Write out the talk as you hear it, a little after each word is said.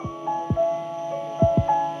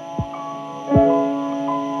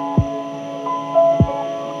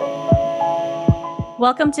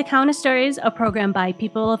Welcome to Counter Stories, a program by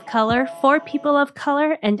people of color, for people of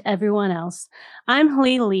color, and everyone else. I'm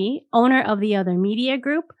Halil Lee, owner of The Other Media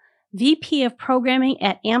Group, VP of Programming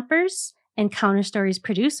at Ampers, and Counter Stories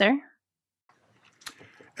producer.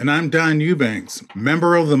 And I'm Don Eubanks,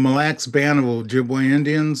 member of the Mille Lacs Band of Ojibwe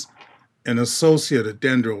Indians and associate at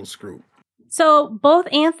Dendros Group. So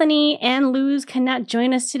both Anthony and Luz cannot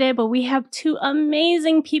join us today, but we have two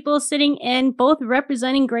amazing people sitting in, both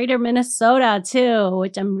representing Greater Minnesota too,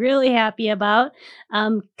 which I'm really happy about.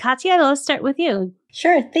 Katya, let's start with you.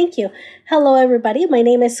 Sure, thank you. Hello, everybody. My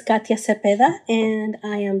name is Katya Cepeda, and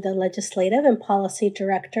I am the Legislative and Policy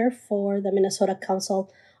Director for the Minnesota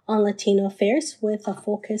Council on Latino Affairs with a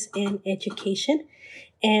focus in education.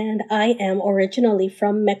 And I am originally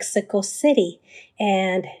from Mexico City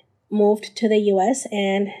and moved to the U.S.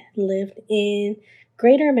 and lived in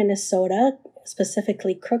Greater Minnesota,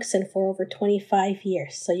 specifically Crookston, for over 25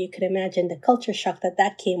 years. So you could imagine the culture shock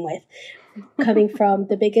that came with, coming from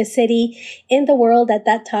the biggest city in the world at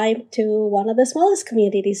that time to one of the smallest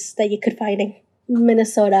communities that you could find in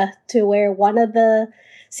Minnesota, to where one of the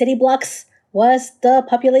city blocks was the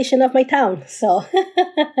population of my town. So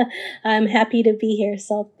I'm happy to be here.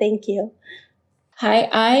 So thank you. Hi,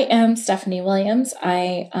 I am Stephanie Williams.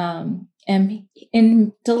 I am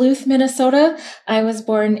in Duluth, Minnesota. I was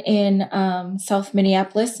born in South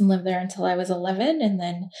Minneapolis and lived there until I was 11, and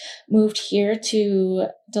then moved here to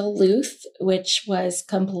Duluth, which was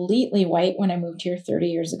completely white when I moved here 30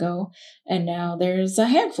 years ago. And now there's a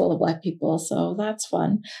handful of Black people, so that's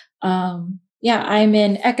fun. I'm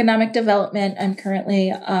in economic development. I'm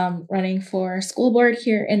currently running for school board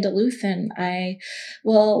here in Duluth, and I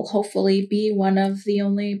will hopefully be one of the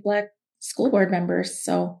only Black school board members.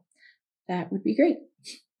 So that would be great.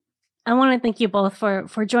 I want to thank you both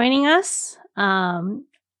for joining us and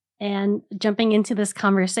jumping into this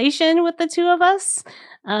conversation with the two of us.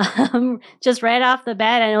 Just right off the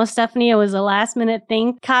bat, I know, Stephanie, it was a last minute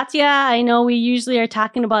thing. Katya, I know we usually are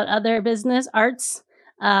talking about other business arts.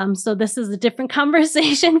 So this is a different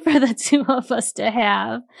conversation for the two of us to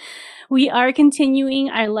have. We are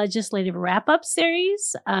continuing our legislative wrap-up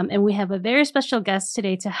series, and we have a very special guest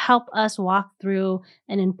today to help us walk through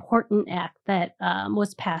an important act that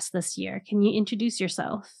was passed this year. Can you introduce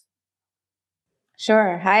yourself?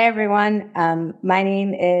 Sure. Hi, everyone. My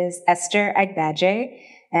name is Esther Agbaje,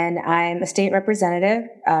 and I'm a state representative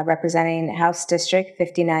representing House District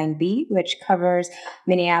 59B, which covers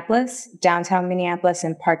Minneapolis, downtown Minneapolis,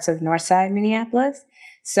 and parts of Northside Minneapolis.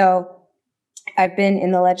 So I've been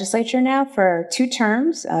in the legislature now for 2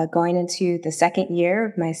 terms, going into the second year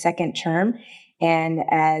of my second term. And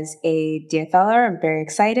as a DFLer, I'm very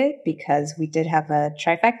excited because we did have a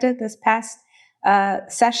trifecta this past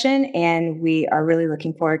session, and we are really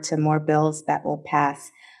looking forward to more bills that will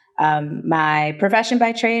pass. My profession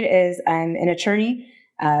by trade is I'm an attorney,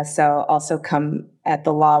 so also come at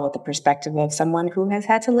the law with the perspective of someone who has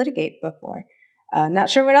had to litigate before. Not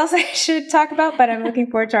sure what else I should talk about, but I'm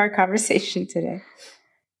looking forward to our conversation today.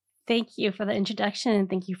 Thank you for the introduction, and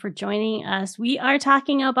thank you for joining us. We are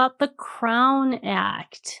talking about the Crown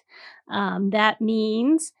Act. That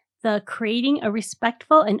means the Creating a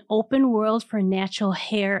Respectful and Open World for Natural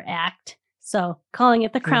Hair Act. So calling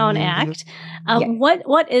it the Crown Act. Yeah.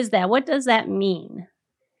 What is that? What does that mean?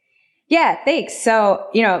 Yeah, thanks. So,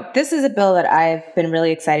 this is a bill that I've been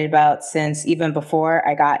really excited about since even before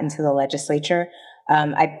I got into the legislature.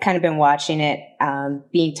 I've kind of been watching it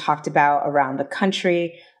being talked about around the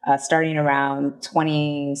country, starting around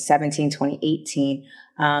 2017, 2018,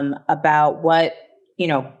 about what,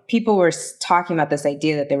 people were talking about this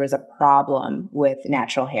idea that there was a problem with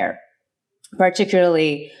natural hair,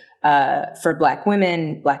 particularly for Black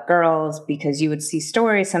women, Black girls, because you would see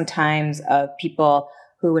stories sometimes of people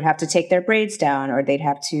who would have to take their braids down, or they'd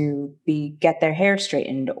have to get their hair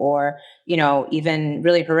straightened, or, even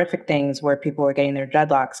really horrific things where people were getting their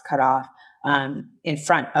dreadlocks cut off in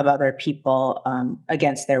front of other people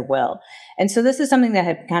against their will. And so this is something that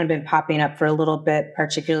had kind of been popping up for a little bit,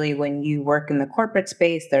 particularly when you work in the corporate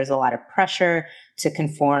space. There's a lot of pressure to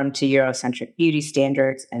conform to Eurocentric beauty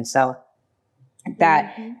standards. And so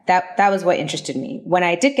that was what interested me. When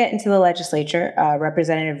I did get into the legislature,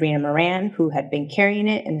 Representative Rena Moran, who had been carrying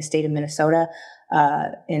it in the state of Minnesota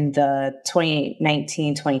in the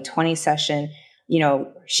 2019-2020 session,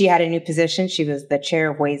 she had a new position. She was the chair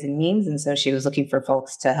of Ways and Means, and so she was looking for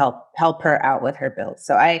folks to help her out with her bills.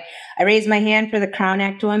 So I raised my hand for the Crown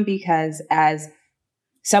Act one because as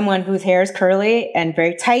someone whose hair is curly and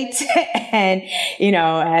very tight and,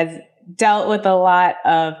 has dealt with a lot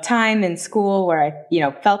of time in school where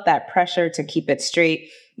I, felt that pressure to keep it straight,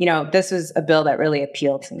 this was a bill that really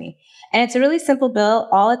appealed to me. And it's a really simple bill.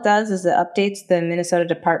 All it does is it updates the Minnesota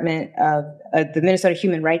Department of the Minnesota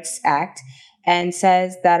Human Rights Act and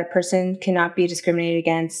says that a person cannot be discriminated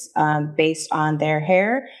against based on their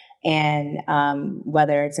hair and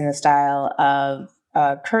whether it's in the style of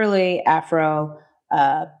curly, afro,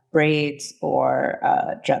 braids, or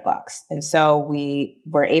dreadlocks. And so we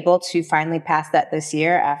were able to finally pass that this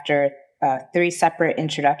year after 3 separate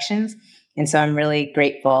introductions. And so I'm really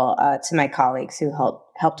grateful to my colleagues who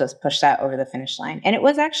helped us push that over the finish line. And it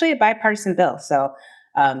was actually a bipartisan bill. So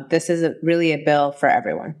this is really a bill for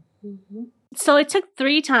everyone. Mm-hmm. So it took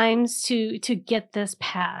 3 times to get this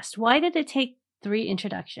passed. Why did it take 3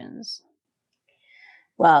 introductions?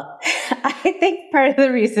 Well, I think part of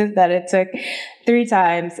the reason that it took 3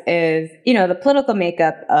 times is, the political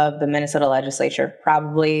makeup of the Minnesota legislature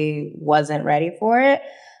probably wasn't ready for it.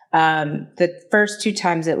 The first 2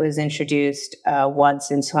 times it was introduced,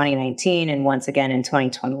 once in 2019 and once again in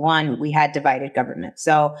 2021, we had divided government.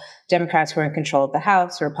 So Democrats were in control of the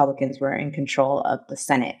House, Republicans were in control of the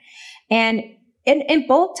Senate. And in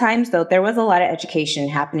both times, though, there was a lot of education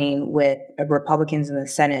happening with Republicans in the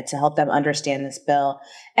Senate to help them understand this bill.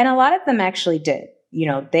 And a lot of them actually did.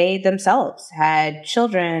 They themselves had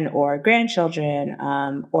children or grandchildren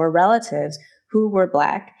or relatives who were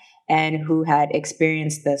Black and who had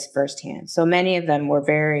experienced this firsthand. So many of them were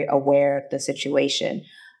very aware of the situation.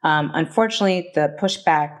 Unfortunately, the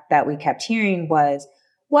pushback that we kept hearing was,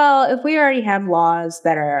 well, if we already have laws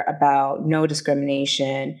that are about no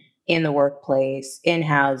discrimination in the workplace, in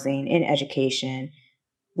housing, in education,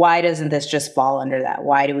 why doesn't this just fall under that?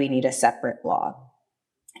 Why do we need a separate law?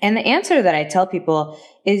 And the answer that I tell people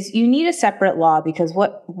is you need a separate law because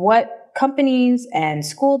what companies and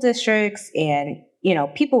school districts and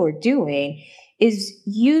people were doing is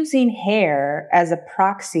using hair as a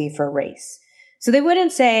proxy for race. So they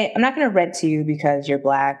wouldn't say, I'm not going to rent to you because you're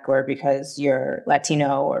Black or because you're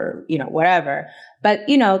Latino or, whatever. But,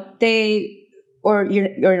 you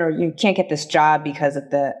can't get this job because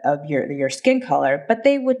of your skin color. But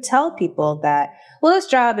they would tell people that, well, this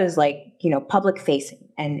job is public facing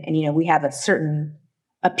and we have a certain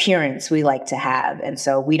appearance we like to have. And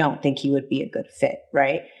so we don't think you would be a good fit.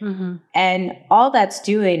 Right. Mm-hmm. And all that's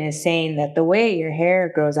doing is saying that the way your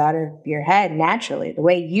hair grows out of your head naturally, the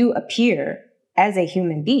way you appear as a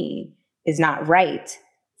human being is not right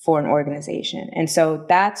for an organization. And so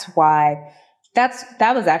that's why that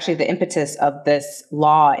was actually the impetus of this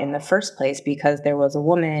law in the first place, because there was a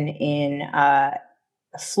woman in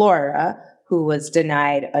Florida who was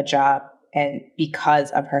denied a job and because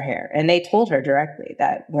of her hair. And they told her directly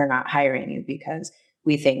that we're not hiring you because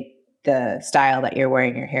we think the style that you're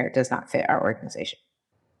wearing your hair does not fit our organization.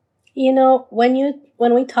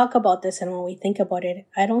 When we talk about this and when we think about it,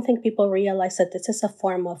 I don't think people realize that this is a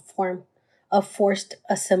form of forced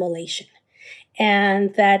assimilation,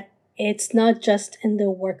 and that it's not just in the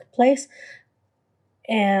workplace,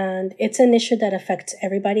 and it's an issue that affects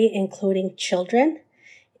everybody, including children,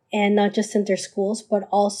 and not just in their schools, but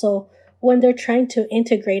also when they're trying to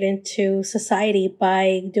integrate into society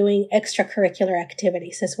by doing extracurricular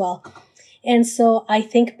activities as well. And so I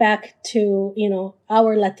think back to,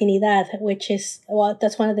 our Latinidad, which is,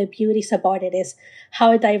 that's one of the beauties about it, is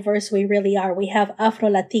how diverse we really are. We have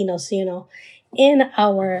Afro-Latinos, in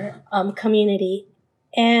our community.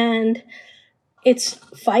 And it's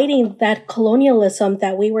fighting that colonialism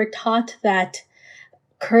that we were taught that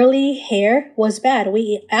curly hair was bad.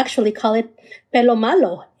 We actually call it pelo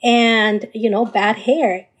malo and, bad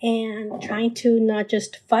hair, and trying to not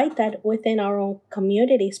just fight that within our own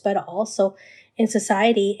communities, but also in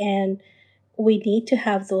society. And we need to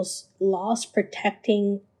have those laws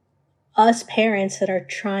protecting us parents that are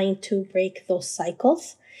trying to break those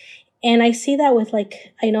cycles. And I see that with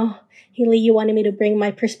I know, Haley, you wanted me to bring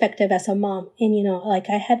my perspective as a mom. And, like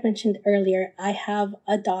I had mentioned earlier, I have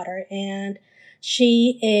a daughter and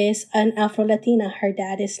she is an Afro-Latina. Her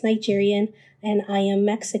dad is Nigerian and I am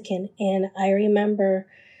Mexican. And I remember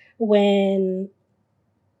and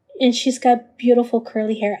she's got beautiful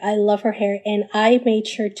curly hair. I love her hair. And I made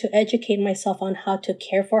sure to educate myself on how to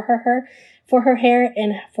care for her hair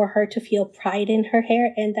and for her to feel pride in her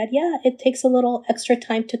hair. And that, it takes a little extra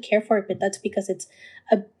time to care for it, but that's because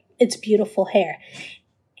it's beautiful hair.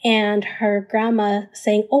 And her grandma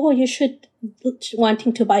saying, oh, you should,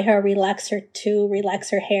 wanting to buy her a relaxer to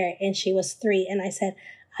relax her hair. And she was 3. And I said,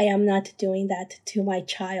 I am not doing that to my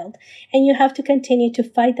child. And you have to continue to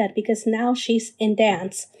fight that, because now she's in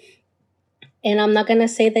dance. And I'm not going to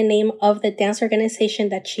say the name of the dance organization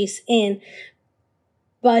that she's in,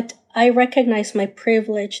 But I recognize my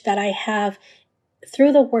privilege that I have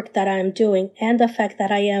through the work that I'm doing and the fact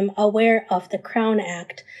that I am aware of the Crown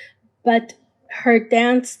Act. But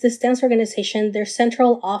this dance organization, their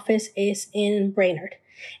central office is in Brainerd.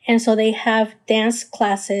 And so they have dance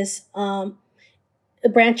classes,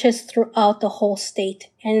 branches throughout the whole state.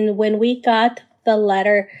 And when we got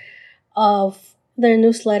the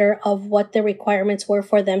newsletter of what the requirements were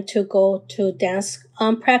for them to go to dance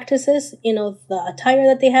practices, the attire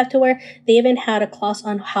that they have to wear, they even had a clause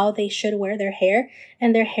on how they should wear their hair.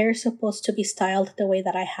 And their hair is supposed to be styled the way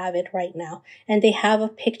that I have it right now. And they have a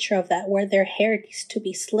picture of that where their hair needs to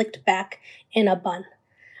be slicked back in a bun.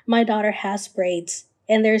 My daughter has braids,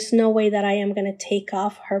 and there's no way that I am going to take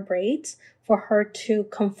off her braids for her to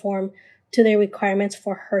conform to the requirements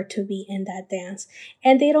for her to be in that dance.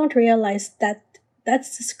 And they don't realize that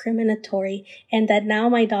that's discriminatory, and that now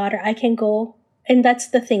my daughter, I can go, and that's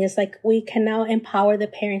the thing, is like we can now empower the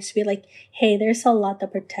parents to be like, hey, there's a lot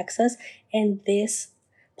that protects us, and this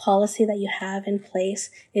policy that you have in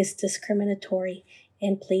place is discriminatory,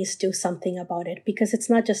 and please do something about it, because it's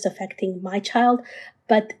not just affecting my child,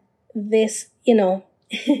 but this,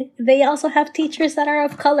 they also have teachers that are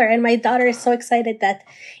of color. And my daughter is so excited that,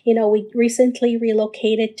 we recently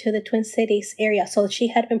relocated to the Twin Cities area. So she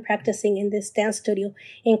had been practicing in this dance studio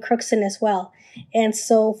in Crookston as well. And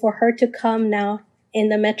so for her to come now in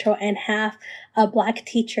the metro and have a Black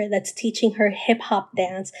teacher that's teaching her hip hop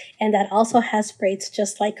dance and that also has braids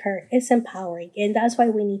just like her, it's empowering. And that's why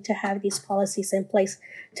we need to have these policies in place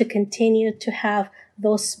to continue to have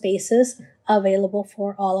those spaces available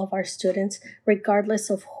for all of our students, regardless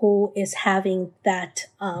of who is having that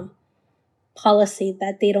policy,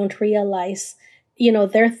 that they don't realize,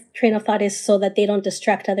 their train of thought is so that they don't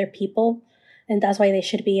distract other people. And that's why they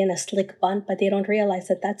should be in a slick bun, but they don't realize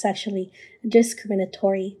that that's actually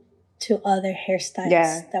discriminatory to other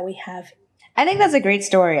hairstyles that we have. I think that's a great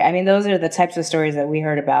story. I mean, those are the types of stories that we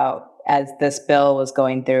heard about as this bill was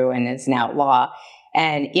going through and it's now law.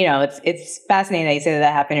 And, it's fascinating that you say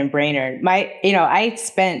that happened in Brainerd. I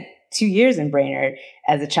spent 2 years in Brainerd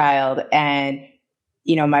as a child, and,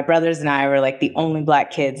 my brothers and I were like the only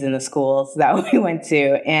Black kids in the schools that we went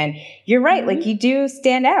to. And you're right, like you do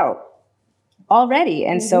stand out already.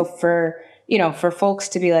 And so for folks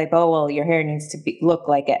to be like, oh, well, your hair needs to look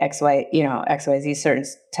like an XYZ certain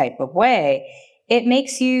type of way, it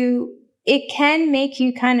can make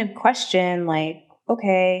you kind of question, like,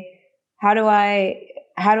 okay, how do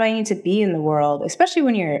I need to be in the world, especially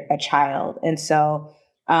when you're a child? And so,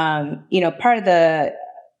 part of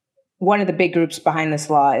one of the big groups behind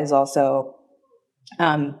this law is also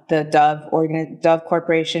the Dove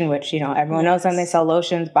Corporation, which, everyone knows them. They sell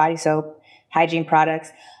lotions, body soap, hygiene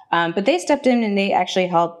products. But they stepped in and they actually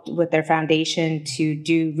helped with their foundation to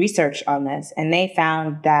do research on this. And they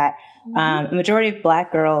found that a majority of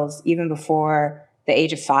Black girls, even before the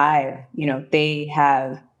age of 5, they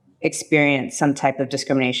have experienced some type of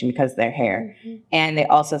discrimination because of their hair. And they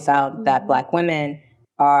also found that Black women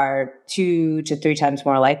are 2 to 3 times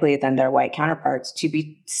more likely than their white counterparts to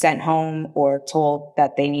be sent home or told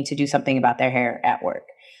that they need to do something about their hair at work.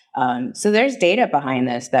 So there's data behind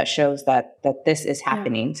this that shows that this is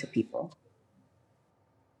happening to people.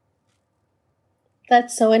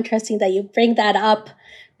 That's so interesting that you bring that up,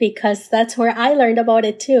 because that's where I learned about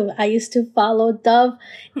it too. I used to follow Dove,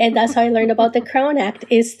 and that's how I learned about the Crown Act,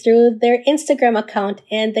 is through their Instagram account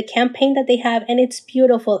and the campaign that they have. And it's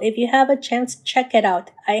beautiful. If you have a chance, check it out.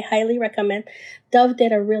 I highly recommend. Dove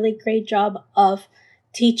did a really great job of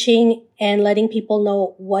teaching and letting people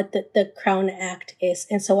know what the Crown Act is.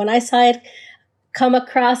 And so when I saw it come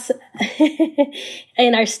across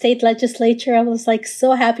in our state legislature, I was like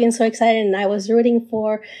so happy and so excited. And I was rooting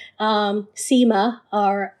for SEMA,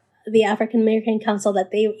 or the African American Council,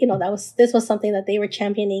 that they, this was something that they were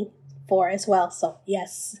championing for as well. So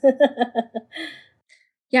yes.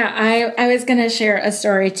 Yeah, I was going to share a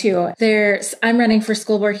story too. I'm running for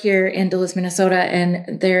school board here in Duluth, Minnesota,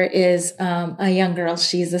 and there is a young girl.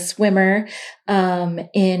 She's a swimmer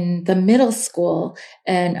in the middle school,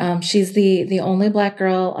 and she's the only Black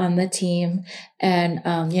girl on the team. And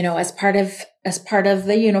as part of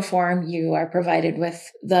the uniform, you are provided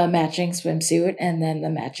with the matching swimsuit and then the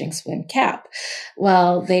matching swim cap.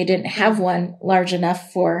 Well, they didn't have one large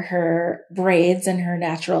enough for her braids and her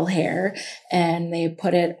natural hair, and they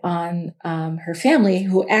put it on her family,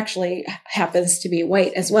 who actually happens to be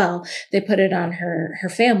white as well. They put it on her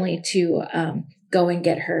family to go and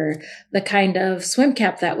get her the kind of swim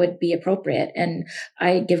cap that would be appropriate. And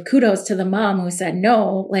I give kudos to the mom who said,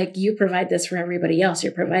 no, like, you provide this for everybody else.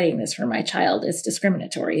 You're providing this for my child. It's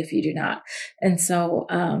discriminatory if you do not. And so,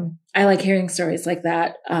 I like hearing stories like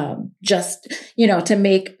that, just, to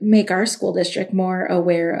make our school district more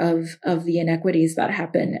aware of the inequities that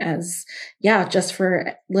happen just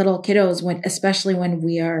for little kiddos, especially when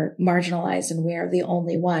we are marginalized and we are the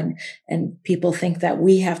only one, and people think that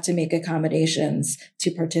we have to make accommodations to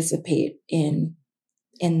participate in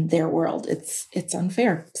their world. It's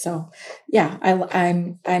unfair. So yeah,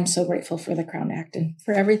 I'm so grateful for the Crown Act and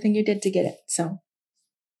for everything you did to get it. So.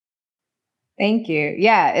 Thank you.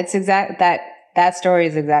 Yeah, it's that story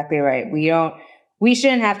is exactly right. We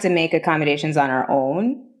shouldn't have to make accommodations on our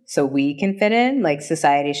own so we can fit in. Like,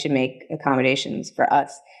 society should make accommodations for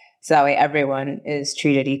us, so that way everyone is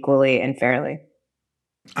treated equally and fairly.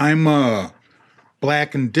 I'm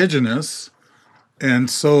Black Indigenous,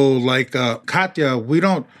 and so like Katya, we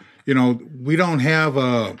don't have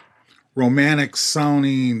a romantic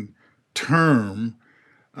sounding term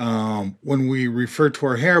when we refer to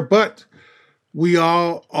our hair, but we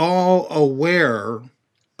all aware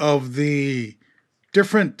of the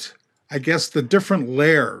different, I guess, the different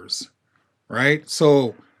layers, right?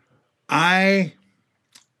 So when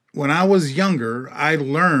I was younger, I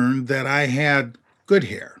learned that I had good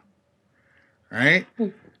hair, right?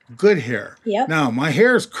 Good hair. Yep. Now, my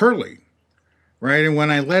hair is curly, right? And when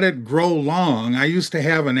I let it grow long, I used to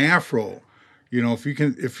have an afro. If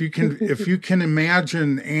you can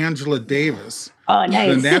imagine Angela Davis, oh,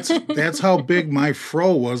 nice. then that's how big my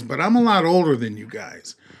fro was. But I'm a lot older than you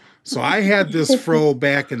guys, so I had this fro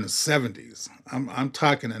back in the 70s. I'm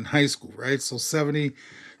talking in high school, right? So 70,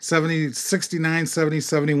 69, 70,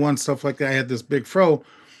 71, stuff like that. I had this big fro,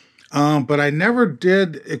 but I never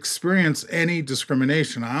did experience any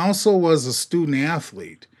discrimination. I also was a student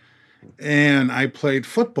athlete, and I played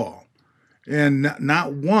football, and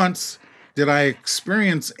not once did I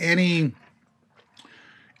experience any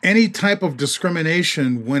type of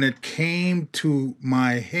discrimination when it came to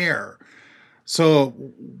my hair. So,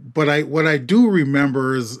 but what I do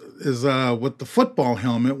remember is with the football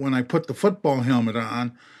helmet, when I put the football helmet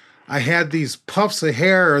on, I had these puffs of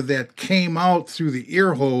hair that came out through the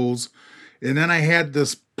ear holes, and then I had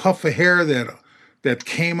this puff of hair that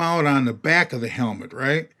came out on the back of the helmet,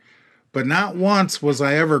 right? But not once was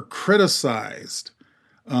I ever criticized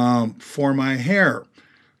for my hair.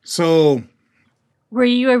 So, were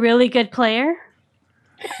you a really good player?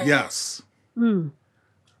 Yes.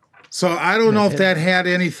 So I don't know if that had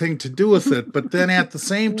anything to do with it, but then at the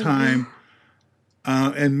same time,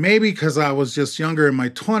 and maybe because I was just younger in my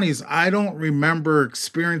 20s, I don't remember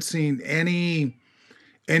experiencing any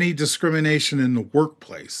discrimination in the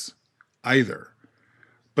workplace either.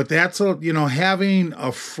 But that's having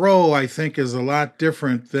a fro, I think, is a lot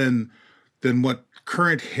different than what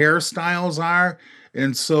current hairstyles are.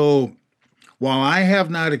 And so while I have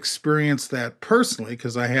not experienced that personally,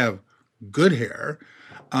 because I have good hair,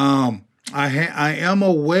 I am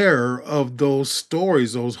aware of those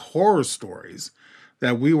stories, those horror stories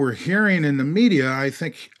that we were hearing in the media. I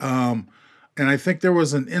think, and I think there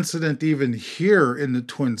was an incident even here in the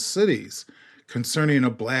Twin Cities concerning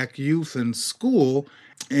a Black youth in school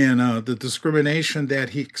and the discrimination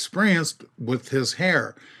that he experienced with his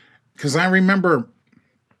hair. Because I remembered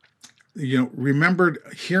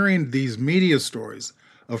hearing these media stories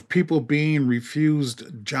of people being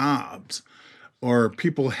refused jobs or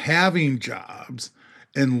people having jobs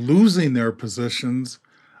and losing their positions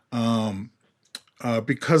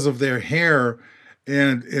because of their hair.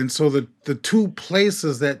 And so the two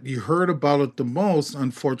places that you heard about it the most,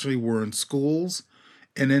 unfortunately, were in schools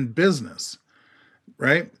and in business,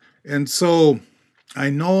 right? And so I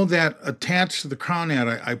know that attached to the Crown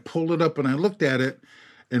Act, I pulled it up and I looked at it,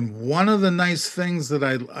 and one of the nice things that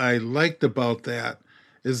I liked about that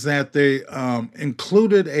is that they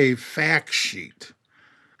included a fact sheet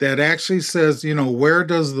that actually says, where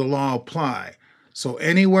does the law apply? So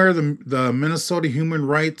anywhere the Minnesota Human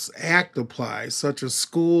Rights Act applies, such as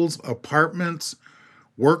schools, apartments,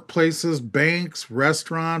 workplaces, banks,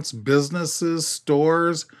 restaurants, businesses,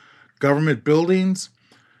 stores, government buildings.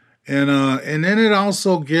 And then it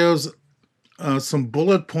also gives some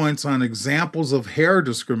bullet points on examples of hair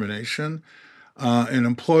discrimination. An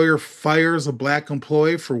employer fires a Black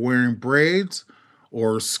employee for wearing braids,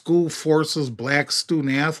 or school forces Black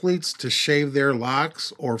student athletes to shave their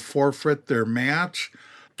locks or forfeit their match.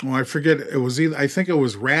 Well, I forget, I think it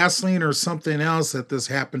was wrestling or something else that this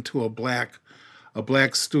happened to a Black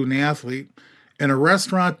student athlete. And a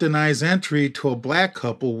restaurant denies entry to a Black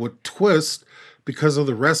couple with twist because of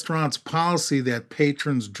the restaurant's policy that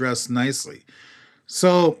patrons dress nicely.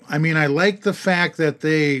 So, I mean, I like the fact that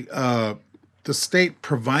the state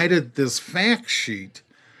provided this fact sheet.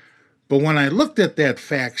 But when I looked at that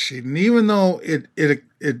fact sheet, and even though it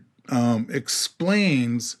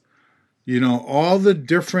explains, all the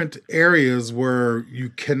different areas where you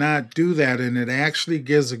cannot do that, and it actually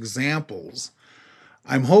gives examples.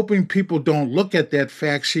 I'm hoping people don't look at that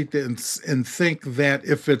fact sheet and think that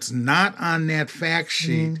if it's not on that fact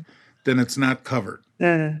sheet, then it's not covered.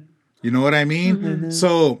 You know what I mean?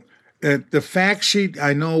 So the fact sheet,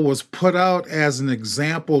 I know, was put out as an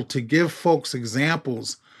example to give folks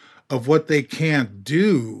examples of what they can't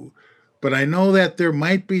do. But I know that there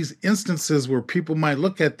might be instances where people might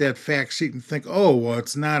look at that fact sheet and think, oh, well,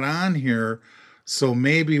 it's not on here, so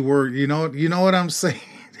maybe we're, you know what I'm saying?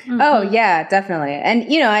 Oh, yeah, definitely. And,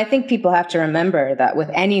 I think people have to remember that with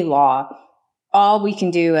any law, all we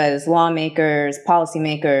can do as lawmakers,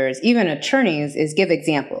 policymakers, even attorneys is give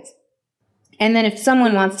examples. And then if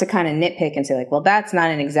someone wants to kind of nitpick and say like, well, that's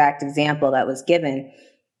not an exact example that was given,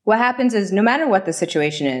 what happens is no matter what the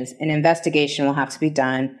situation is, an investigation will have to be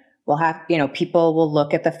done. We'll have, people will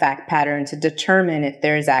look at the fact pattern to determine if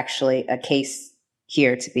there is actually a case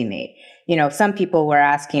here to be made. Some people were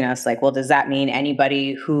asking us like, well, does that mean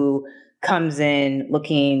anybody who comes in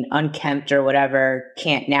looking unkempt or whatever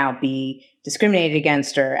can't now be discriminated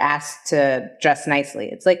against or asked to dress nicely?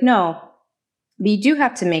 It's like, no, but you do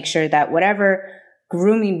have to make sure that whatever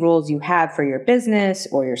grooming rules you have for your business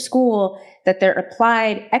or your school, that they're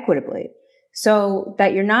applied equitably, so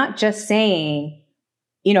that you're not just saying,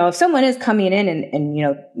 if someone is coming in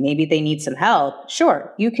and maybe they need some help,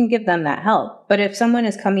 sure, you can give them that help. But if someone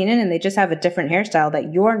is coming in and they just have a different hairstyle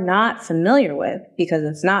that you're not familiar with because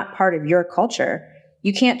it's not part of your culture,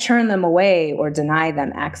 you can't turn them away or deny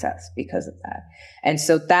them access because of that. And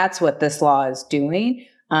so that's what this law is doing,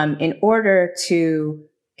 in order to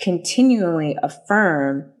continually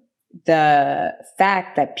affirm the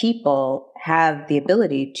fact that people have the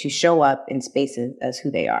ability to show up in spaces as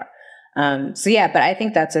who they are. But I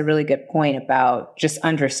think that's a really good point about just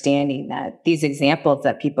understanding that these examples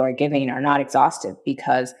that people are giving are not exhaustive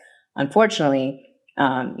because unfortunately,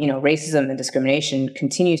 racism and discrimination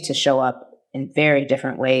continues to show up in very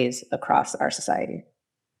different ways across our society.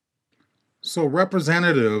 So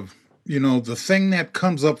Representative, the thing that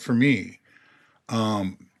comes up for me,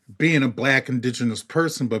 being a Black Indigenous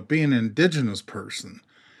person, but being an Indigenous person,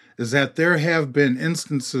 is that there have been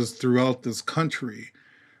instances throughout this country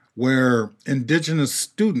where Indigenous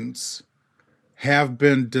students have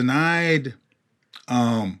been denied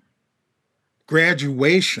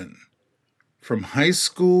graduation from high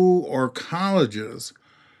school or colleges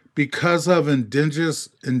because of indigenous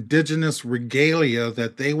regalia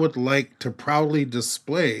that they would like to proudly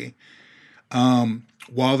display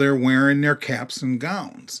while they're wearing their caps and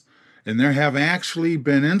gowns. And there have actually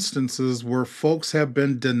been instances where folks have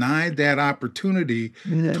been denied that opportunity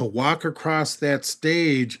to walk across that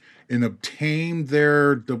stage and obtain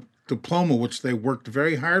their diploma, which they worked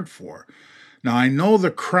very hard for. Now, I know the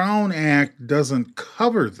Crown Act doesn't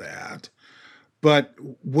cover that, but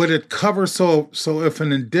would it cover, so if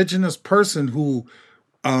an Indigenous person who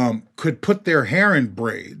could put their hair in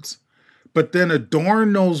braids, but then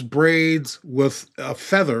adorn those braids with a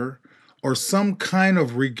feather or some kind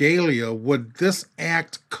of regalia, would this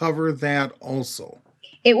act cover that also?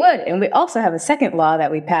 It would. And we also have a second law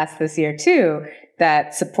that we passed this year, too,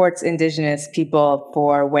 that supports Indigenous people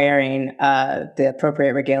for wearing the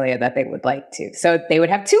appropriate regalia that they would like to. So they would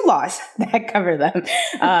have two laws that cover them.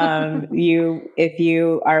 If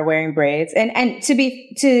you are wearing braids. And to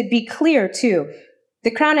be clear, too,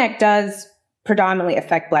 the Crown Act does predominantly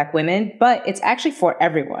affect Black women, but it's actually for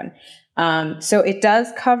everyone. So it does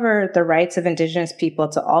cover the rights of Indigenous people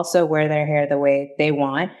to also wear their hair the way they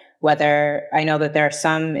want. Whether I know that there are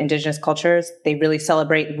some Indigenous cultures, they really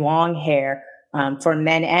celebrate long hair for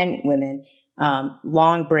men and women,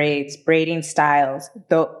 long braids, braiding styles,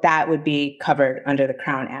 though that would be covered under the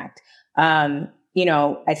Crown Act.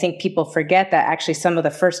 I think people forget that actually some of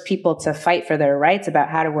the first people to fight for their rights about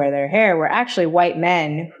how to wear their hair were actually white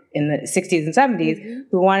men in the 60s and 70s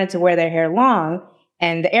who wanted to wear their hair long.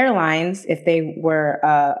 And the airlines, if they were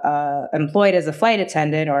employed as a flight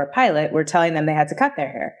attendant or a pilot, were telling them they had to cut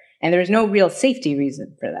their hair. And there's no real safety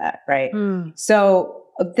reason for that, right? So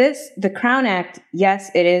the Crown Act,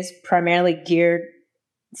 yes, it is primarily geared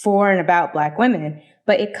for and about Black women,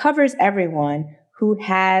 but it covers everyone who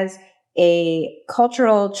has a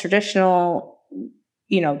cultural, traditional,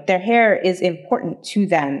 their hair is important to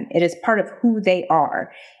them. It is part of who they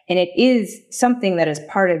are. And it is something that is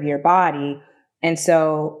part of your body. And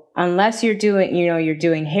so unless you're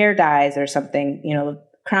doing hair dyes or something,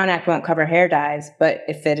 Crown Act won't cover hair dyes, but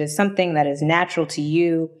if it is something that is natural to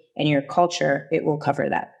you and your culture, it will cover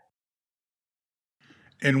that.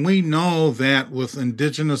 And we know that with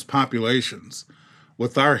Indigenous populations,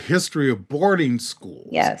 with our history of boarding schools.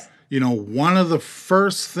 Yes. One of the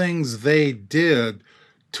first things they did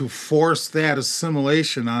to force that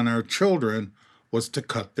assimilation on our children was to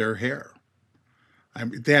cut their hair.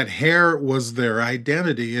 That hair was their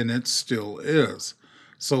identity, and it still is.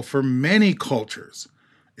 So for many cultures,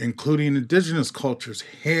 including indigenous cultures,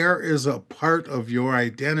 hair is a part of your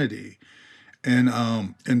identity, and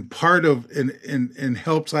part of and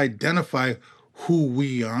helps identify who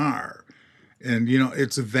we are. And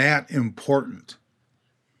it's that important.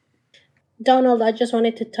 Donald, I just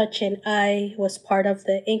wanted to touch in. I was part of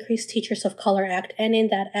the Increased Teachers of Color Act, and in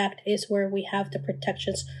that act is where we have the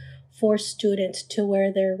protections for students to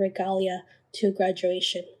wear their regalia to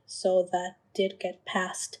graduation. So that did get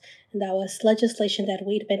passed. And that was legislation that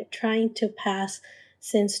we'd been trying to pass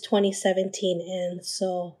since 2017. And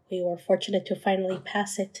so we were fortunate to finally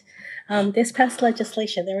pass it. This past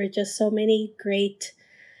legislation, there were just so many great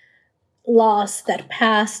laws that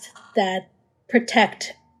passed that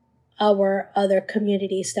protect our other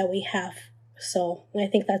communities that we have. So I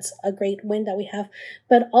think that's a great win that we have.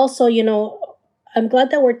 But also, I'm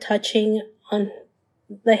glad that we're touching on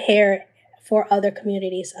the hair for other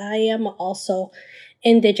communities. I am also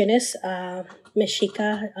indigenous,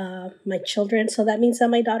 Mexica, my children. So that means that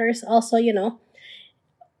my daughter is also,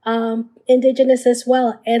 indigenous as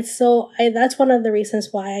well. And so that's one of the reasons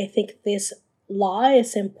why I think this law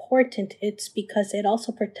is important. It's because it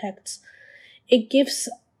also it gives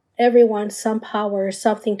everyone some power,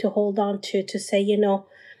 something to hold on to say,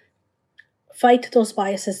 fight those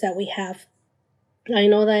biases that we have. I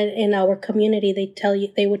know that in our community,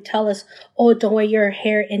 they would tell us, oh, don't wear your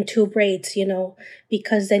hair in 2 braids,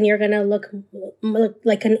 because then you're going to look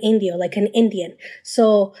like an Indian.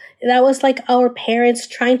 So that was like our parents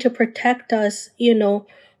trying to protect us,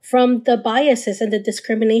 from the biases and the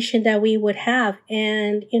discrimination that we would have.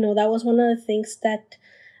 And, that was one of the things that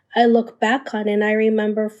I look back on. And I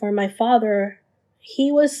remember for my father,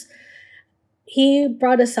 he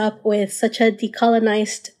brought us up with such a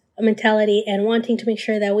decolonized mentality and wanting to make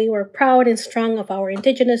sure that we were proud and strong of our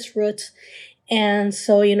indigenous roots. And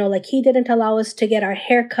so, he didn't allow us to get our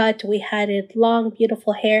hair cut. We had it long,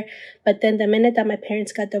 beautiful hair. But then the minute that my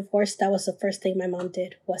parents got divorced, that was the first thing my mom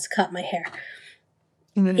did, was cut my hair.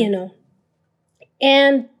 Mm-hmm.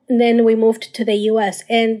 And then we moved to the US,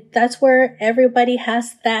 and that's where everybody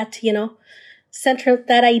has that, central,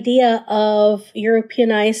 that idea of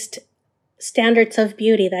Europeanized standards of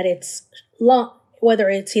beauty, that it's long, whether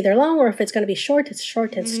it's either long or if it's going to be short, it's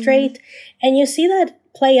short and straight. And you see that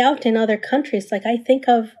play out in other countries. Like I think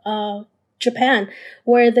of Japan,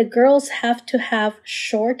 where the girls have to have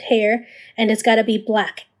short hair and it's got to be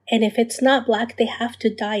black. And if it's not black, they have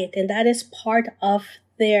to dye it. And that is part of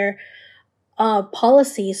their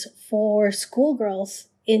policies for schoolgirls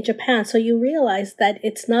in Japan. So you realize that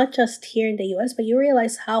it's not just here in the US, but you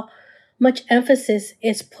realize how much emphasis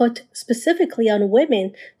is put specifically on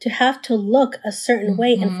women to have to look a certain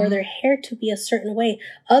way and for their hair to be a certain way.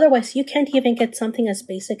 Otherwise, you can't even get something as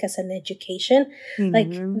basic as an education.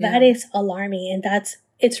 That is alarming. And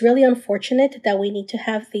it's really unfortunate that we need to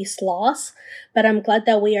have these laws, but I'm glad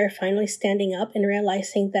that we are finally standing up and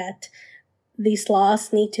realizing that these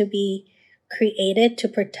laws need to be created to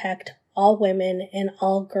protect all women and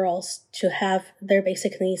all girls to have their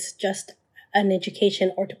basic needs, just an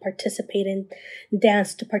education, or to participate in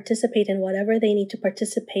dance, to participate in whatever they need to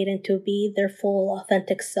participate in, to be their full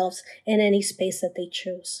authentic selves in any space that they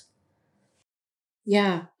choose.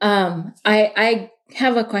 Yeah. I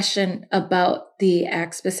have a question about the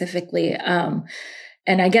act specifically. And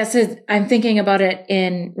I guess I'm thinking about it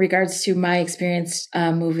in regards to my experience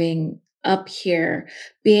moving up here,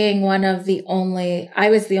 being I was the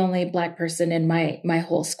only Black person in my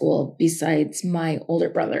whole school besides my older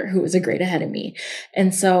brother, who was a grade ahead of me.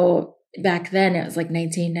 And so back then, it was like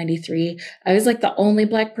 1993, I was like the only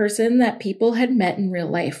Black person that people had met in real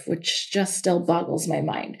life, which just still boggles my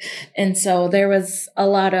mind. And so there was a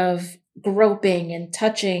lot of groping and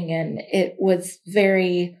touching, and it was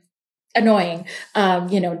very annoying,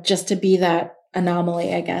 just to be that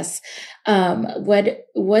anomaly, I guess.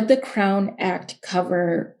 Would the Crown Act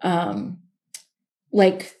cover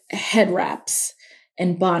like head wraps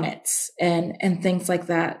and bonnets and things like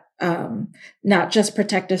that? Not just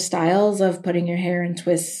protective styles of putting your hair in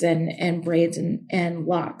twists and braids and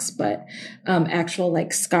locks, but actual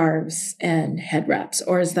like scarves and head wraps?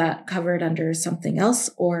 Or is that covered under something else,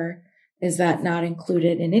 or is that not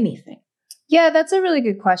included in anything? Yeah, that's a really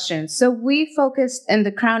good question. So we focused in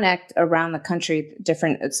the Crown Act around the country,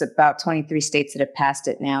 it's about 23 states that have passed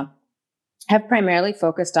it now, have primarily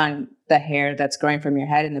focused on the hair that's growing from your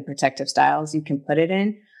head and the protective styles you can put it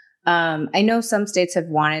in. I know some states have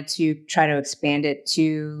wanted to try to expand it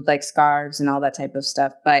to like scarves and all that type of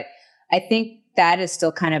stuff, but I think that is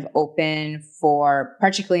still kind of open for,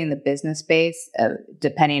 particularly in the business space,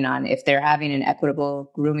 depending on if they're having an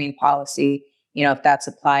equitable grooming policy, if that's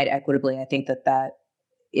applied equitably. I think that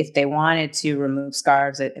if they wanted to remove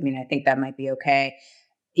scarves, I mean, I think that might be okay.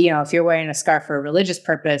 If you're wearing a scarf for a religious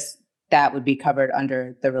purpose, that would be covered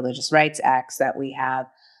under the Religious Rights Acts that we have.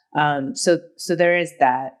 So there is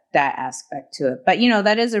that aspect to it. But,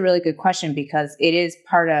 that is a really good question, because it is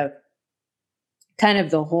part of kind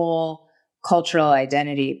of the whole cultural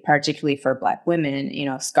identity, particularly for Black women.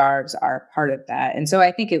 Scarves are part of that. And so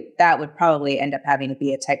I think that would probably end up having to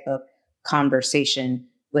be a type of conversation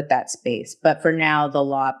with that space. But for now, the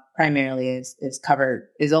law primarily is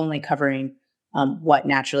only covering what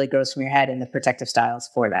naturally grows from your head and the protective styles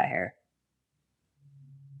for that hair.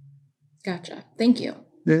 Gotcha. Thank you.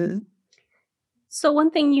 So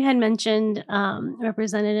one thing you had mentioned,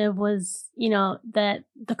 Representative, was, that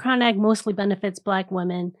the Crown Act mostly benefits Black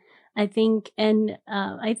women. I think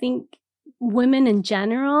women in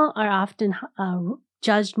general are often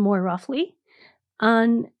judged more roughly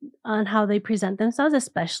on how they present themselves,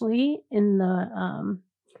 especially in the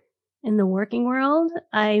working world.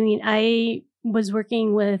 I mean, I was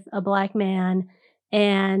working with a Black man,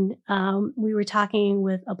 and we were talking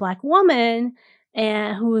with a Black woman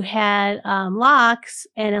and who had locks.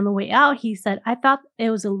 And on the way out, he said, "I thought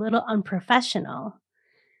it was a little unprofessional."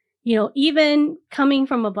 Even coming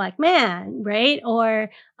from a Black man, right?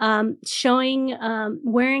 Or showing,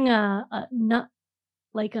 wearing a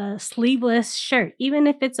sleeveless shirt, even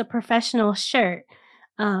if it's a professional shirt.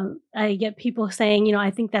 I get people saying,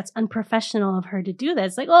 I think that's unprofessional of her to do that.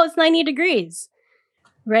 It's like, oh, it's 90 degrees,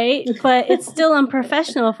 right? But it's still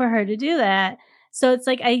unprofessional for her to do that. So it's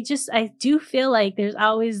like, I do feel like there's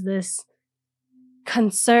always this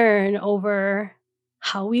concern over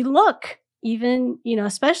how we look, even,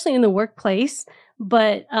 especially in the workplace,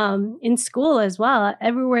 but in school as well,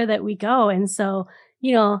 everywhere that we go. And so,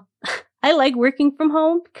 I like working from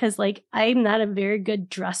home because I'm not a very good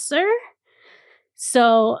dresser.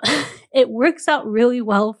 So it works out really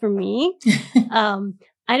well for me.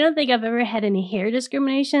 I don't think I've ever had any hair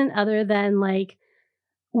discrimination other than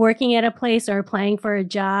working at a place or applying for a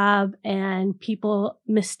job and people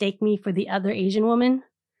mistake me for the other Asian woman,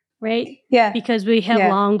 right? Yeah. Because we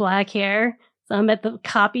have long Black hair. So I'm at the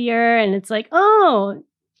copier and it's like, oh,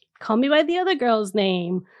 call me by the other girl's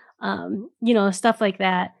name, stuff like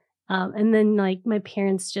that. And then my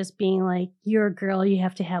parents just being like, "You're a girl, you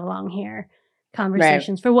have to have long hair,"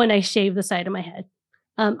 conversations for when I shave the side of my head.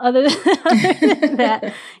 Other than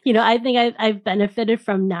that, I think I've benefited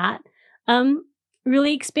from not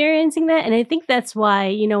really experiencing that. And I think that's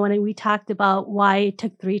why, when we talked about why it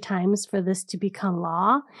took 3 times for this to become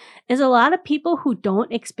law, is a lot of people who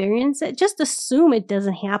don't experience it just assume it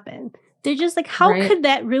doesn't happen. They're just like, how could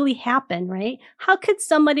that really happen, right? How could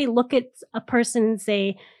somebody look at a person and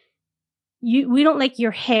say, we don't like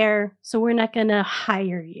your hair, so we're not going to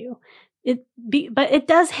hire you? But it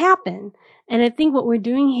does happen. And I think what we're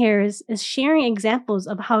doing here is sharing examples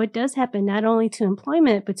of how it does happen, not only to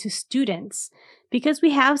employment, but to students. Because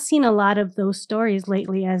we have seen a lot of those stories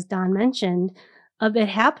lately, as Don mentioned, of it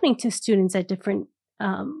happening to students at different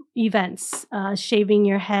events, shaving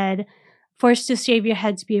your head, forced to shave your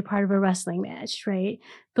head to be a part of a wrestling match, right?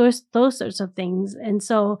 Those sorts of things. And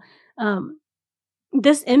so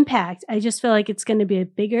this impact, I just feel like it's going to be a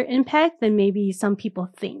bigger impact than maybe some people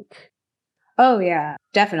think. Oh, yeah,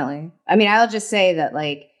 definitely. I mean, I'll just say that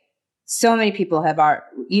so many people have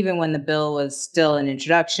even when the bill was still in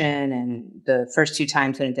introduction and the first 2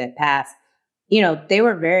 times when it did pass, they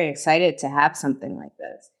were very excited to have something like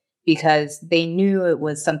this because they knew it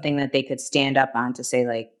was something that they could stand up on to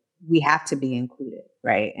say, we have to be included,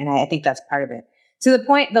 right? And I think that's part of it. To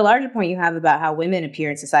the larger point you have about how women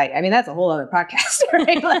appear in society, I mean, that's a whole other podcast,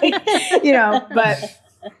 right? But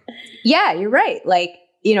yeah, you're right.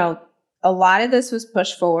 A lot of this was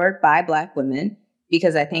pushed forward by Black women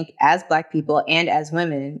because I think as Black people and as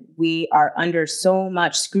women, we are under so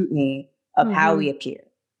much scrutiny of how we appear.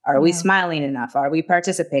 Are we smiling enough? Are we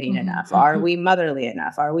participating enough? Are we motherly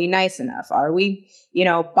enough? Are we nice enough? Are we,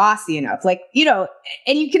 bossy enough? And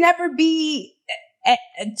you can never be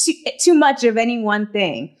too much of any one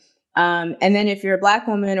thing. And then if you're a Black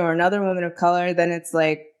woman or another woman of color, then it's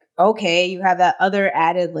okay, you have that other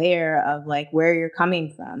added layer of where you're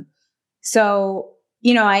coming from. So,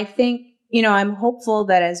 I think, I'm hopeful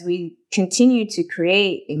that as we continue to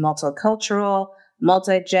create a multicultural,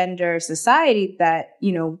 multi-gender society that,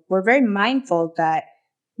 we're very mindful that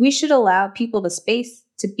we should allow people the space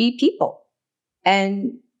to be people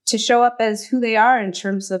and to show up as who they are in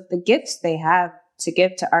terms of the gifts they have to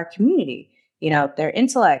give to our community. Their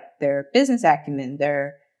intellect, their business acumen,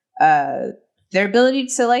 their ability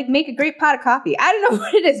to like make a great pot of coffee. I don't know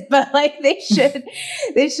what it is, but like they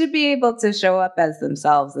should be able to show up as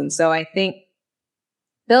themselves. And so I think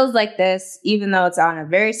bills like this, even though it's on a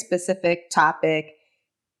very specific topic,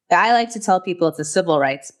 I like to tell people it's a civil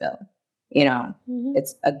rights bill.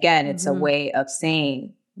 It's a way of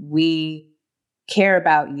saying we care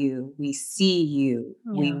about you, we see you,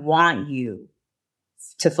 we want you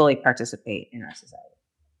to fully participate in our society.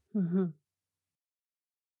 Mm-hmm.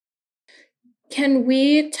 Can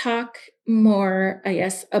we talk more, I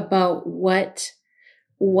guess, about what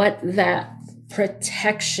that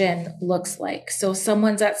protection looks like? So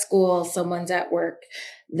someone's at school, someone's at work,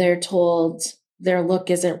 they're told their look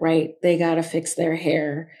isn't right, they got to fix their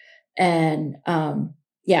hair. And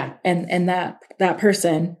and that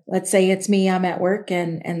person, let's say it's me, I'm at work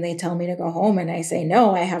and they tell me to go home and I say,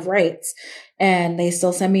 no, I have rights, and they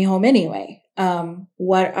still send me home anyway.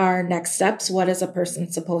 What are next steps? What is a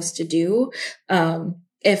person supposed to do?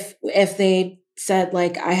 If they said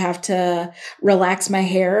like, I have to relax my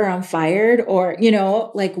hair or I'm fired, or,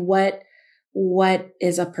 like what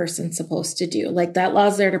is a person supposed to do? Like that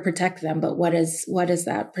law's there to protect them, but what does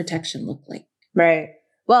that protection look like? Right.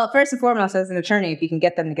 Well, first and foremost, as an attorney, if you can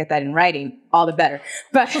get them to get that in writing, all the better.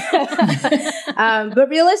 But but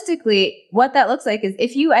realistically, what that looks like is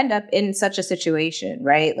if you end up in such a situation,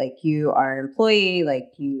 right? Like you are an employee,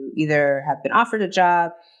 like you either have been offered a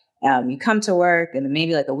job, you come to work, and then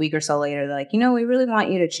maybe like a week or so later, they're like, we really want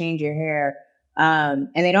you to change your hair. And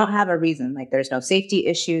they don't have a reason. Like there's no safety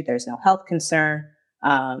issue, there's no health concern,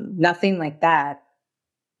 nothing like that.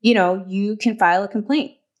 You can file a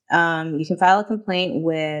complaint. You can file a complaint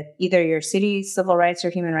with either your city's Civil Rights or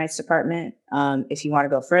Human Rights Department. If you want to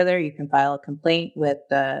go further, you can file a complaint with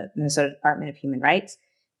the Minnesota Department of Human Rights.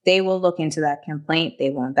 They will look into that complaint. They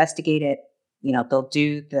will investigate it. They'll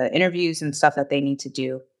do the interviews and stuff that they need to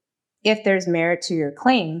do. If there's merit to your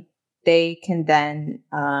claim, they can then,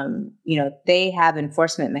 they have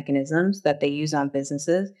enforcement mechanisms that they use on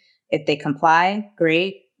businesses. If they comply,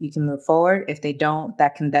 great, you can move forward. If they don't,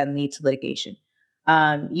 that can then lead to litigation.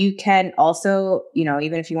 You can also,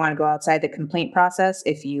 even if you want to go outside the complaint process,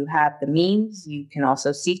 if you have the means, you can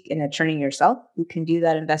also seek an attorney yourself who can do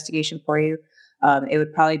that investigation for you. It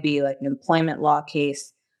would probably be like an employment law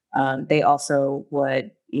case. They also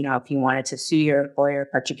would, if you wanted to sue your employer,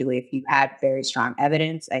 particularly if you had very strong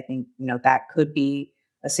evidence, I think, that could be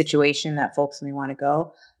a situation that folks may want to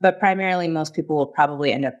go. But primarily, most people will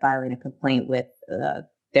probably end up filing a complaint with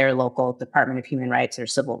their local Department of Human Rights or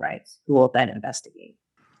Civil Rights, who will then investigate.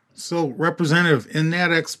 So, Representative, in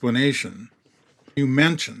that explanation, you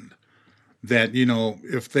mentioned that,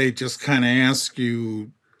 if they just kind of ask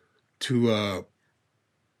you to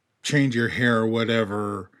change your hair or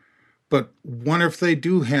whatever, but what if they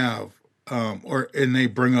do have, and they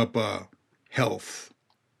bring up a health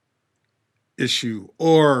issue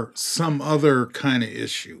or some other kind of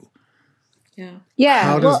issue?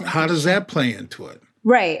 Yeah. How does that play into it?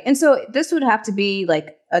 Right. And so this would have to be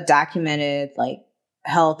like a documented like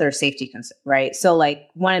health or safety concern, right? So like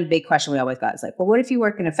one big question we always got is like, well, what if you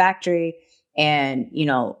work in a factory and,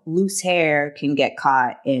 loose hair can get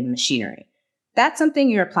caught in machinery? That's something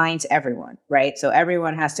you're applying to everyone, right? So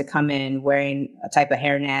everyone has to come in wearing a type of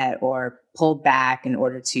hairnet or pulled back in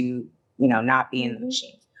order to, not be in the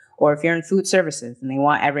machine. Or if you're in food services and they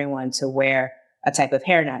want everyone to wear a type of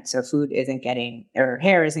hairnet so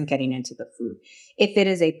hair isn't getting into the food. If it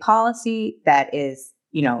is a policy that is,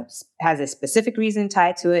 has a specific reason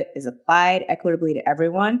tied to it, is applied equitably to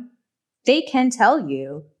everyone, they can tell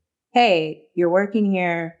you, hey, you're working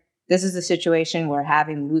here. This is a situation where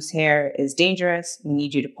having loose hair is dangerous. We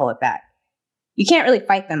need you to pull it back. You can't really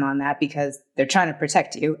fight them on that because they're trying to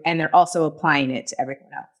protect you and they're also applying it to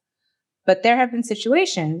everyone else. But there have been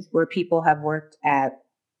situations where people have worked at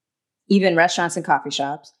even restaurants and coffee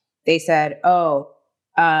shops. They said,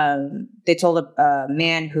 they told a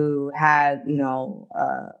man who had,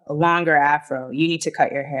 a longer afro, you need to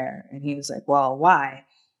cut your hair. And he was like, well, why?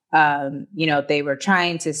 They were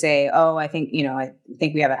trying to say, I think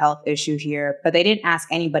we have a health issue here, but they didn't ask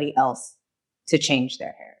anybody else to change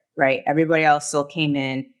their hair, right? Everybody else still came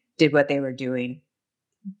in, did what they were doing.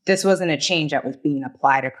 This wasn't a change that was being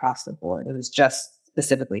applied across the board. It was just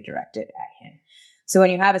specifically directed at him. So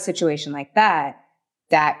when you have a situation like that,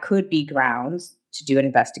 that could be grounds to do an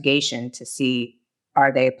investigation to see,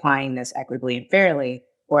 are they applying this equitably and fairly,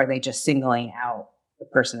 or are they just singling out the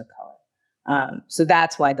person of color? So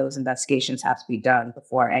that's why those investigations have to be done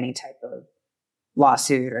before any type of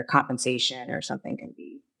lawsuit or compensation or something can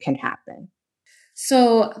be can happen.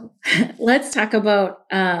 So let's talk about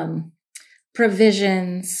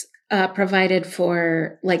provisions provided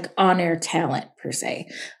for like on-air talent per se.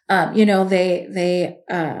 They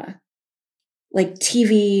like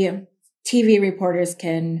TV reporters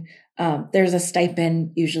can, there's a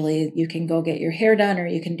stipend. Usually you can go get your hair done, or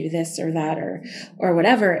you can do this or that or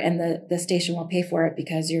whatever. And the station will pay for it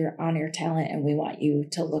because you're on-air talent and we want you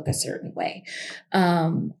to look a certain way.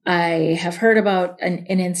 I have heard about an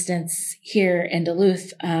instance here in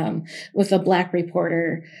Duluth, with a Black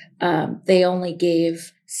reporter. They only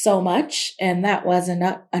gave so much, and that was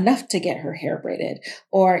enough to get her hair braided.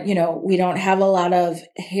 Or, we don't have a lot of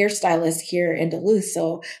hairstylists here in Duluth.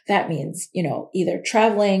 So that means, either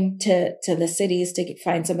traveling to the cities to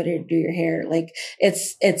find somebody to do your hair. Like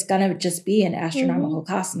it's going to just be an astronomical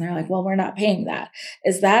cost. And they're like, well, we're not paying that.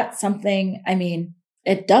 Is that something,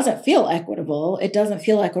 it doesn't feel equitable. It doesn't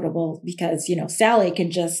feel equitable because, Sally can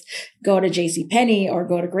just go to JCPenney or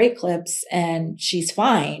go to Great Clips and she's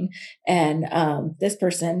fine. And this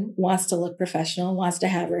person wants to look professional, wants to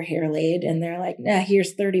have her hair laid. And they're like, nah,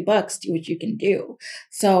 here's $30, do what you can do.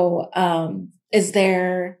 So is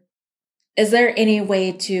there any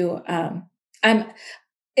way to,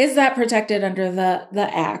 is that protected under the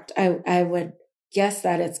act? I would guess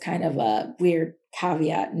that it's kind of a weird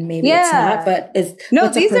caveat, and maybe it's not, but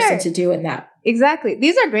what's a person to do in that? Exactly.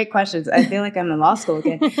 These are great questions. I feel like I'm in law school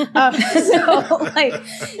again. I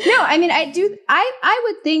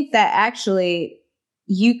would think that actually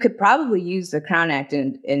you could probably use the Crown Act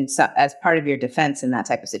as part of your defense in that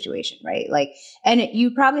type of situation, right?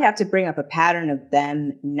 You probably have to bring up a pattern of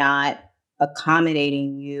them not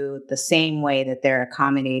accommodating you the same way that they're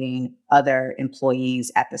accommodating other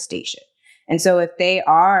employees at the station. And so if they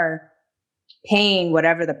are paying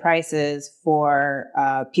whatever the price is for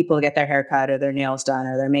people to get their hair cut or their nails done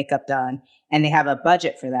or their makeup done, and they have a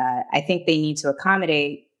budget for that, I think they need to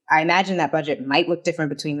accommodate. I imagine that budget might look different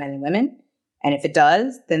between men and women. And if it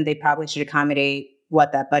does, then they probably should accommodate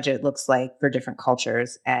what that budget looks like for different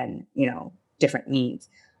cultures and, different needs.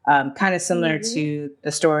 Kind of similar to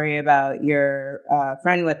the story about your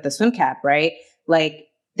friend with the swim cap, right? Like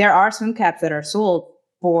there are swim caps that are sold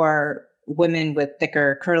for women with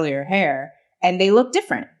thicker, curlier hair, and they look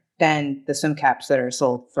different than the swim caps that are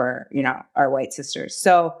sold for, our white sisters.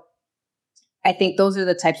 So I think those are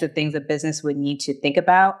the types of things that business would need to think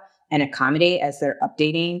about and accommodate as they're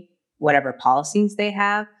updating whatever policies they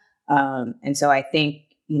have. And so I think,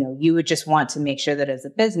 you would just want to make sure that as a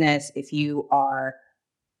business, if you are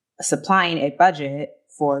supplying a budget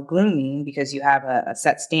for grooming because you have a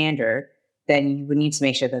set standard, then you would need to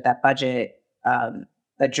make sure that that budget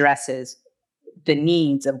addresses the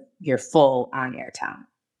needs of your full on-air town.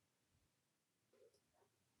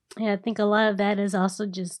 Yeah, I think a lot of that is also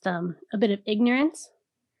just a bit of ignorance,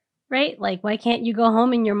 right? Like, why can't you go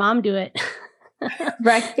home and your mom do it?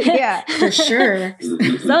 Right. Yeah, for sure.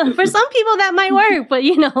 So for some people that might work, but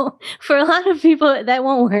for a lot of people that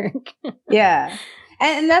won't work. Yeah.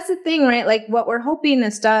 And that's the thing, right? Like what we're hoping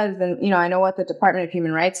this does, and I know what the Department of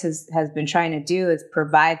Human Rights has been trying to do is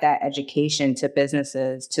provide that education to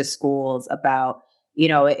businesses, to schools about,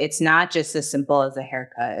 it's not just as simple as a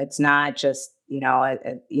haircut. It's not just,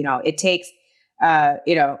 it takes,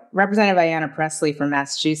 Representative Ayanna Pressley from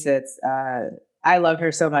Massachusetts. I love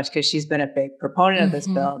her so much because she's been a big proponent of this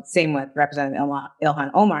bill. Same with Representative Ilhan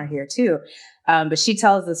Omar here too. But she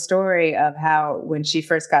tells the story of how when she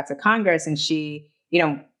first got to Congress and she,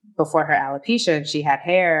 before her alopecia, she had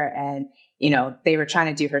hair and, they were trying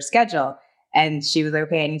to do her schedule and she was like,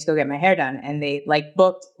 okay, I need to go get my hair done. And they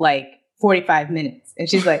booked 45 minutes. And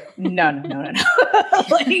she's like, no.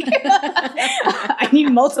 I need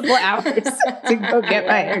multiple hours to go get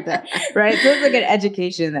my hair done. Right. So it's an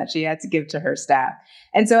education that she had to give to her staff.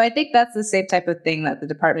 And so I think that's the same type of thing that the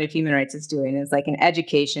Department of Human Rights is doing is an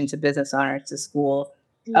education to business owners, to school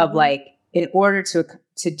of in order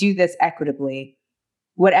to do this equitably,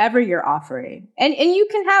 whatever you're offering. And you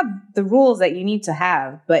can have the rules that you need to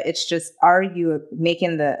have, but it's just, are you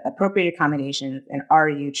making the appropriate accommodations and are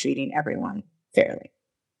you treating everyone fairly?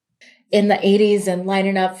 In the 80s and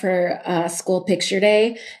lining up for school picture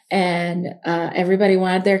day, and everybody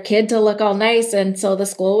wanted their kid to look all nice. And so the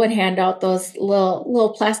school would hand out those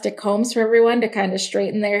little plastic combs for everyone to kind of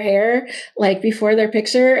straighten their hair before their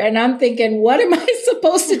picture. And I'm thinking, what am I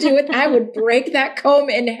supposed to do with, I would break that comb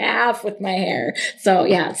in half with my hair. So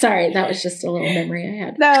yeah, sorry. That was just a little memory I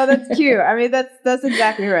had. No, that's cute. That's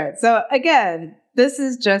exactly right. So again, this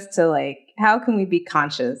is just to how can we be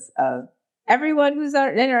conscious of everyone who's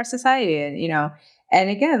in our society, and and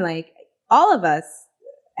again, all of us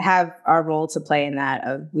have our role to play in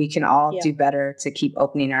that. We can all do better to keep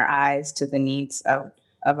opening our eyes to the needs of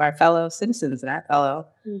our fellow citizens and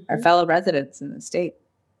our fellow residents in the state.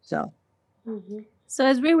 So. So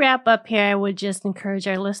as we wrap up here, I would just encourage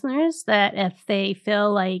our listeners that if they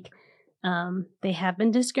feel like they have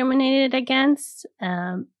been discriminated against,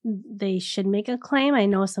 they should make a claim. I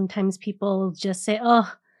know sometimes people just say,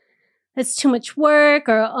 oh, it's too much work,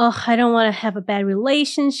 or, oh, I don't want to have a bad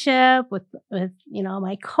relationship with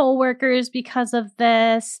my coworkers because of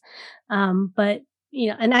this. But,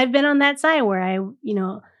 and I've been on that side where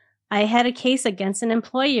I had a case against an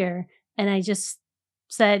employer and I just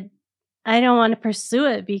said, I don't want to pursue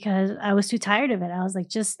it because I was too tired of it. I was like,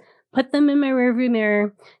 just put them in my rearview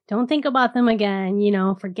mirror. Don't think about them again,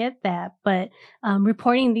 forget that. But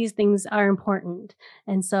reporting these things are important.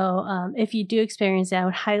 And so if you do experience it, I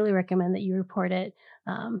would highly recommend that you report it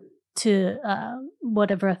to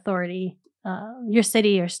whatever authority, your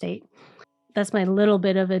city or state. That's my little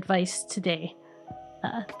bit of advice today.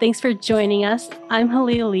 Thanks for joining us. I'm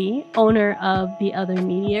Halil Lee, owner of The Other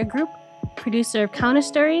Media Group, producer of Counter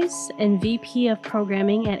Stories, and VP of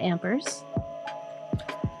Programming at Ampers.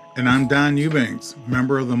 And I'm Don Eubanks,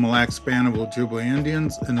 member of the Mille Lacs Band of Ojibwe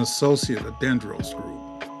Indians and associate at Dendros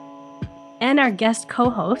Group. And our guest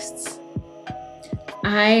co-hosts.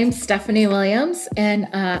 I'm Stephanie Williams, and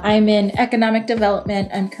I'm in economic development.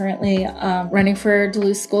 I'm currently running for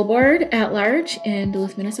Duluth School Board at large in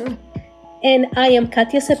Duluth, Minnesota. And I am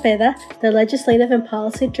Katia Cepeda, the Legislative and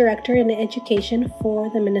Policy Director in Education for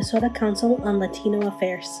the Minnesota Council on Latino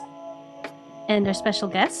Affairs. And our special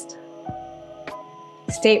guest?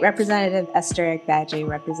 State Representative Esther Agbaji,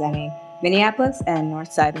 representing Minneapolis and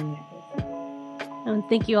Northside Minneapolis. And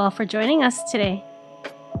thank you all for joining us today.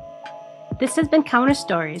 This has been Counter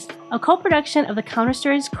Stories, a co-production of the Counter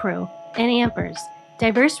Stories crew and Ampers,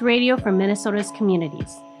 diverse radio for Minnesota's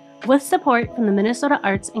communities, with support from the Minnesota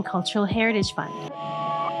Arts and Cultural Heritage Fund.